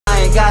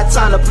ain't got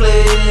time to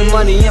play.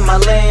 Money in my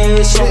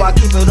lane, so I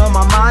keep it on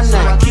my mind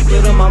now.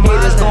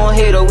 Haters gon'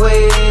 hate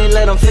away,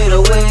 let them fade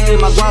away.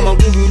 My grandma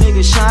give you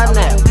niggas shine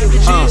now.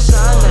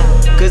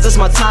 Cause it's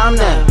my time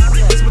now.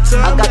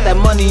 I got that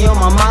money on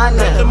my mind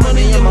now.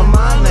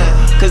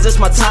 Cause it's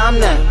my time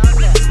now.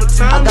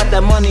 I got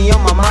that money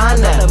on my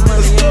mind now.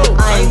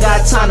 I ain't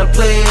got time to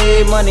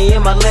play. Money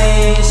in my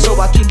lane, so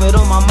I keep it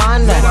on my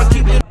mind now.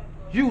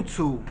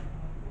 YouTube,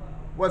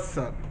 what's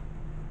up?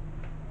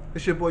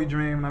 It's your boy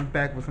Dream, and I'm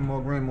back with some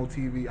more Grandmo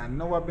TV. I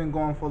know I've been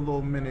going for a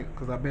little minute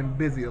because I've been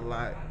busy a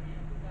lot.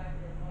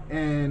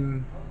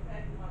 And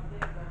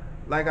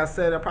like I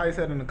said, I probably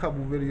said in a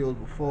couple videos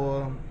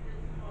before,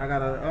 I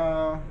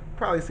gotta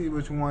probably see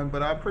which one,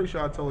 but I'm pretty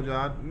sure I told you,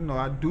 I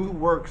do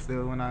work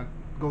still when I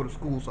go to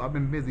school, so I've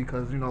been busy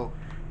because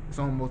it's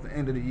almost the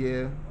end of the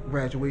year.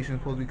 Graduation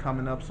is supposed to be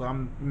coming up, so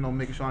I'm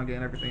making sure I'm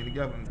getting everything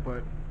together.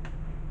 But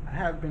I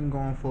have been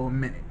going for a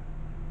minute,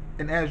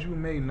 and as you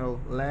may know,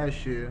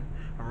 last year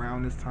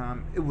around this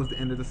time it was the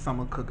end of the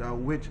summer cookout,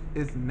 which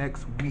is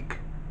next week,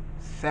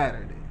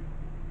 Saturday.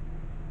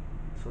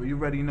 So you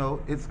already know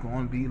it's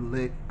gonna be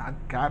lit. I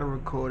gotta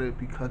record it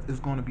because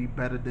it's gonna be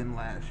better than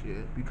last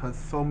year because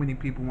so many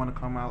people want to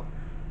come out.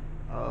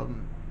 I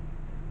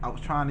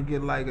was trying to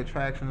get like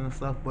attraction and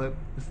stuff, but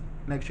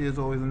next year is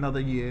always another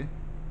year,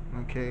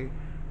 okay?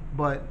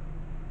 But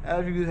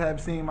as you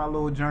have seen my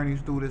little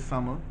journeys through this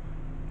summer,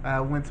 I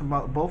went to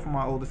both of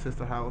my older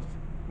sister house,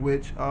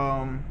 which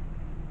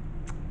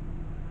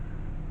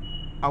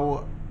I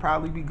will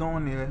probably be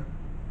going there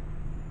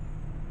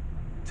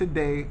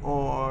today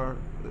or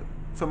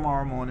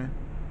tomorrow morning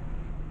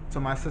to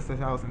my sister's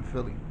house in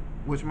Philly,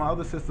 which my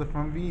other sister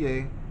from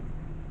VA,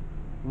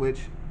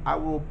 which I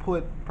will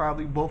put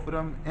probably both of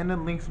them in the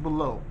links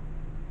below,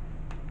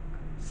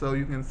 so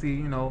you can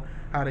see how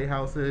their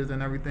house is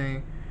and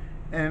everything,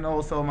 and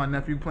also my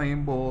nephew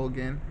playing ball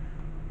again.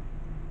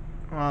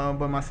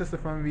 But my sister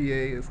from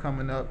VA is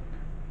coming up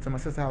to my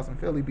sister's house in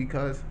Philly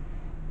because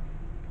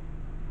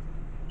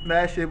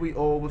last year we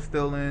all was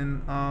still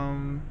in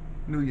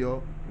New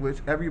York, which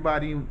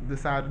everybody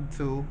decided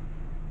to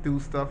do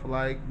stuff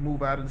like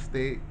move out of the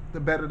state to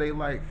better their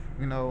life,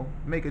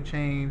 make a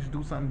change,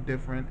 do something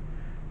different.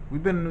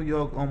 We've been in New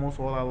York almost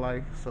all our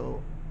life,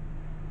 so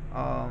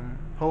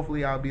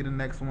hopefully I'll be the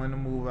next one to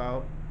move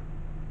out.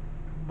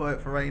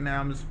 But for right now,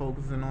 I'm just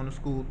focusing on the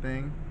school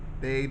thing.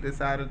 They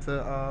decided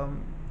to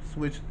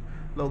switch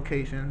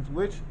locations,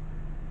 which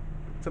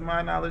to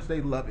my knowledge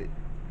they love it,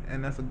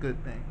 and that's a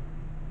good thing.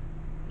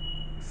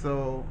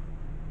 So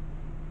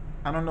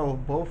I don't know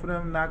if both of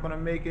them not gonna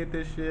make it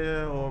this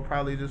year or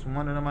probably just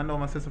one of them. I know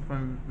my sister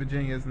from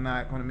Virginia is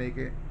not gonna make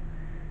it,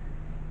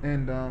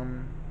 and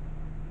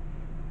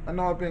I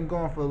know I've been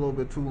going for a little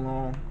bit too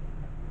long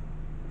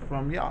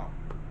from y'all,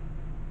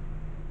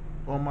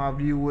 all my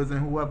viewers and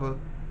whoever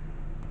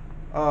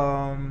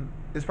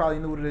is probably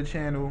new to the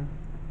channel.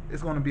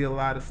 It's going to be a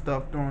lot of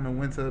stuff during the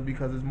winter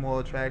because there's more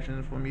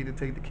attractions for me to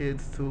take the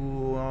kids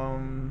to,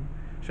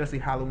 especially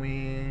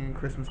Halloween,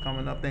 Christmas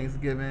coming up,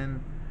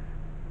 Thanksgiving.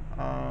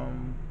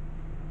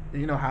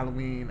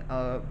 Halloween,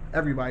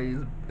 everybody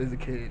is a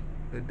kid.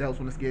 Adults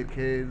want to scare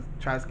kids,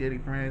 try to scare their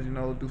friends,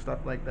 do stuff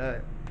like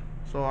that.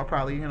 So I'll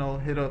probably,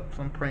 hit up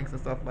some pranks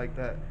and stuff like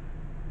that.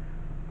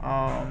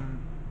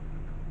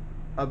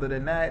 Other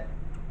than that,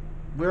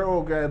 we're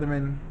all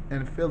gathering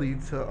in Philly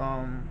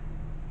to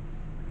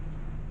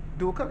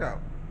do a cookout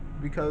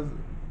because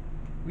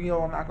we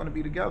all not going to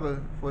be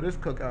together for this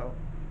cookout.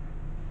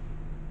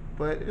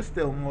 But it's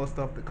still more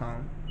stuff to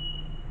come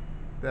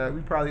that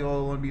we probably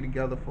all want to be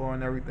together for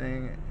and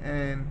everything.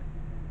 And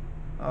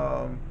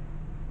I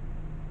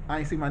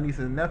ain't seen my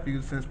nieces and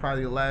nephews since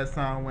probably the last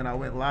time when I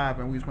went live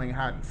and we was playing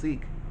hide and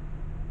seek.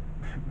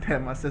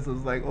 That my sister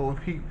was like, oh,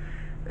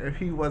 if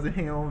he wasn't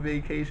here on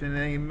vacation and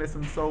I ain't miss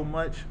him so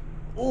much,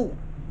 ooh,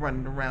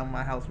 running around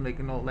my house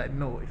making all that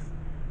noise.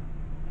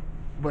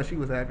 But she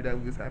was happy that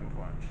we was having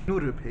fun. New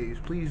to the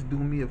page, please do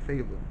me a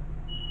favor.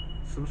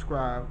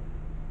 Subscribe,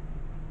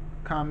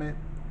 comment,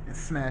 and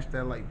smash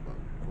that like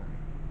button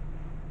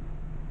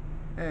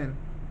for me. And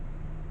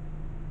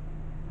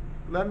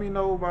let me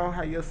know about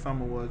how your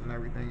summer was and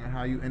everything and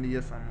how you ended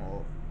your summer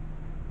off.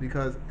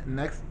 Because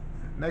next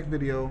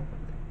video,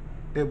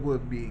 it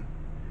would be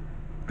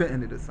the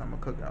end of the summer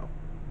cookout.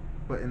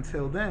 But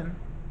until then,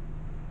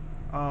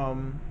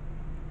 so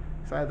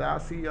either I'll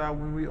see y'all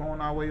when we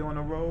on our way on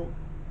the road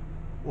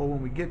or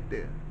when we get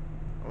there.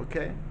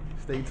 Okay?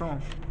 Stay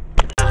tuned.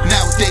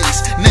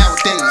 Nowadays,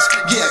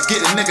 yeah,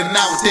 get a nigga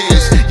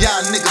nowadays. Y'all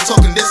niggas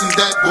talking this and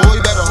that, boy,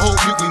 you better hope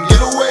you can get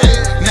away.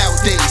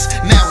 Nowadays,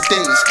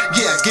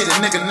 yeah, get a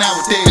nigga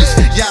nowadays.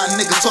 Y'all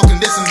niggas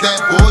talking this and that,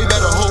 boy, you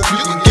better hope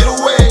you can get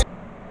away.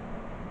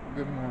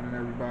 Good morning,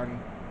 everybody.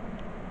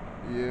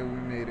 Yeah,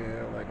 we made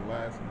it like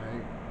last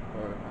night,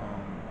 but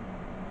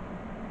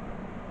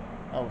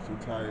I was too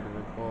tired to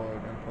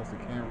record, and plus the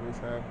camera was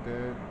half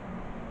dead.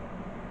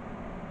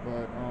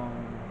 But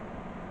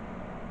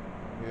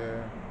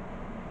yeah,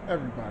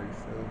 everybody's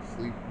still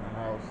asleep in the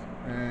house,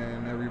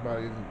 and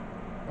everybody's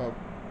up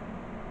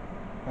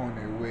on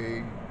their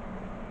way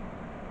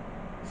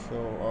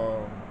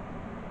So,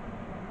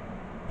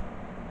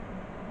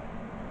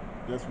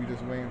 guess we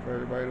just waiting for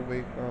everybody to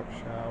wake up,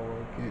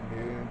 shower, get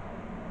here,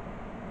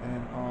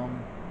 and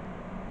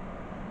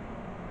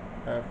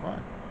have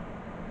fun.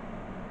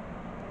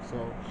 So,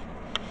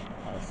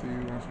 I'll see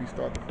you once we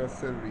start the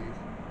festivities.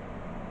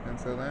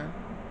 Until then,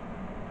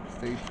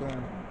 stay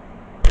tuned.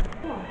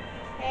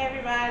 Hey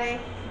everybody.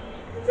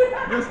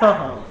 This her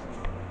house.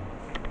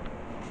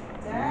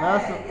 Yeah,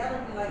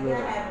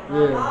 we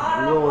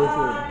always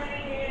say.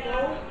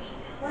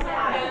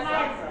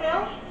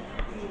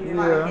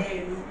 Yeah,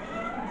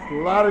 a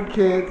lot of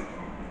kids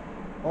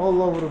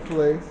all over the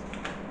place.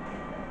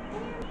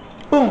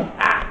 Boom!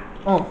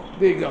 Oh,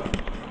 there you go.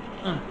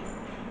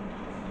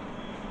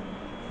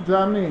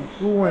 Johnny,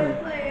 who winning?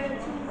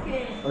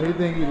 Oh, he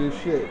think he did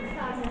shit.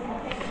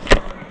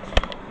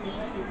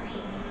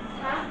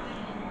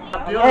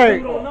 Hey,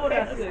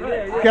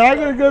 can I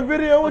get a good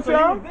video with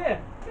y'all?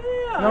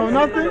 No,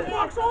 nothing?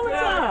 All the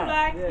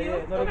time.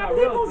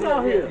 People's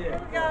out here.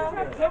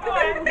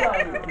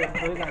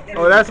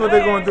 Oh, that's what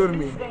they're going to do to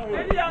me.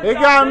 They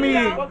got me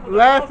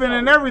laughing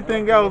and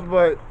everything else,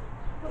 but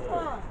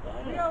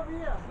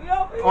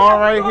all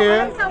right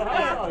here.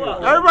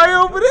 Everybody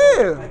over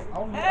there.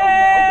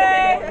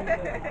 Hey!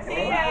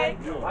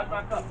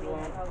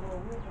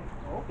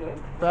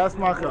 Pass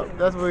my cup.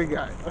 That's what we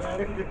got.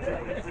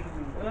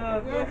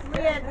 Yes, we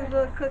had the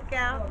little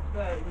cookout.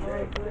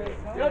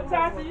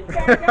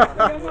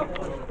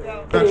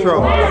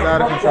 Control. It's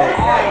out of control.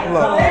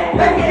 Look.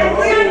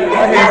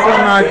 I hear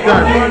something not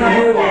done.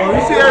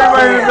 You see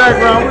everybody in the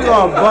background, we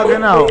all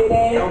bugging out.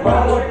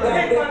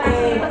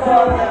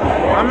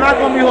 I'm not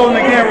going to be holding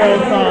the camera all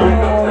the time,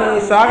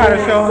 so I got to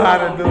show how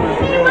to do this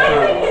in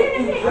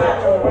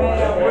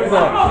real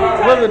time.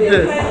 Look at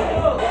this.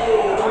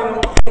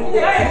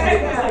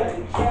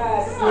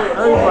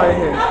 Everybody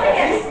here.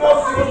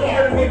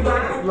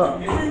 Look.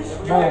 Boom.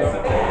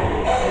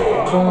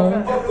 Boom.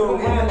 Boom.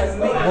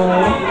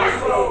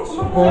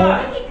 Boom.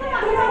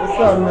 What's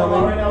up,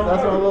 Millie?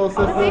 That's my little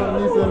sister,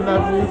 niece and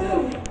nephew.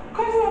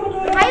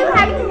 How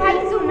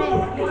you zoom in?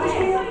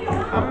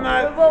 I'm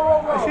not.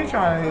 She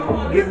trying to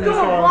get me so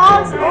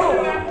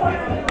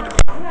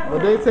but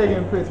they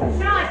taking pictures.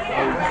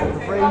 It's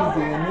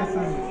crazy, and this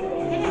is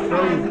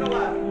crazy.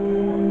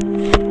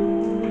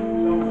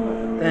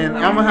 And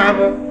I'm gonna have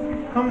a.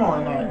 Come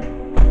on, now.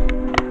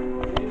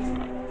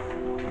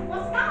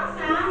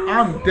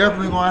 I'm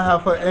definitely gonna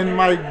have her in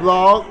my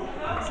vlog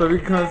so we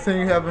can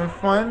continue having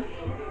fun.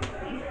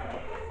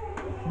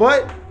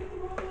 But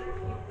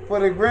for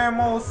the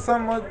Grandma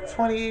Summer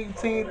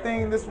 2018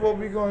 thing, this is what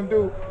we're gonna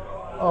do.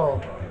 Oh,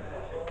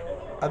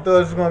 I thought it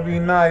was gonna be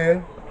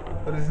Naya,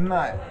 but it's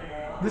not.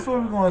 This is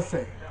what we're gonna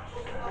say.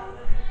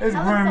 It's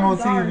Grandma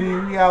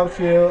TV. We out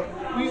here.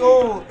 We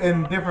all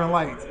in different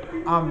lights.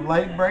 I'm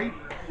light bright.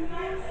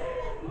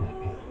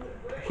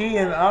 He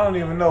and I don't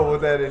even know what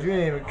that is. You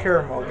ain't even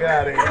caramel. Get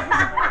out of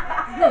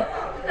here.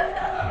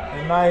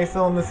 And Naya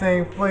still in the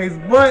same place,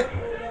 but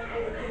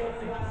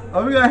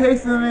oh, we got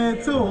Hasten in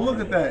too. Look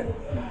at that.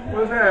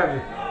 What's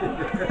happening?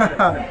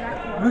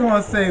 We're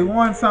gonna say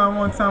one time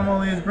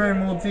only. It's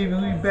Grandma TV.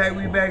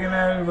 We back in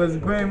that. It was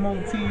Grandma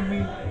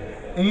TV,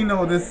 and you know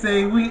what to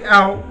say. We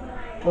out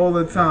all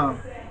the time.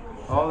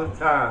 All the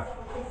time.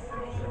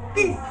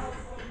 Peace.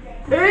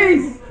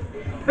 Peace.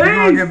 We're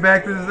gonna get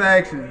back to this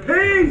action.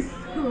 Peace.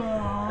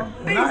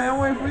 Nah, I'm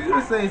waiting for you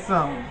to say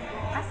something.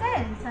 I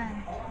said son.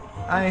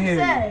 I ain't hear you.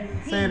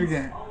 Say it Peace.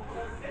 again.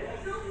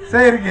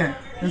 Say it again.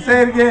 And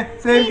say it again.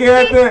 Say it again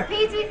after.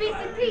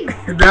 Peace.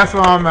 That's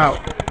why I'm out.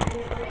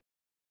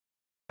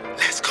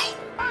 Let's go,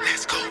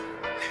 let's go,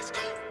 let's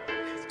go.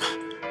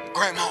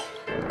 Grandma,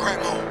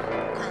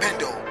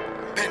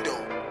 Bendo,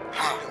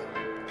 huh?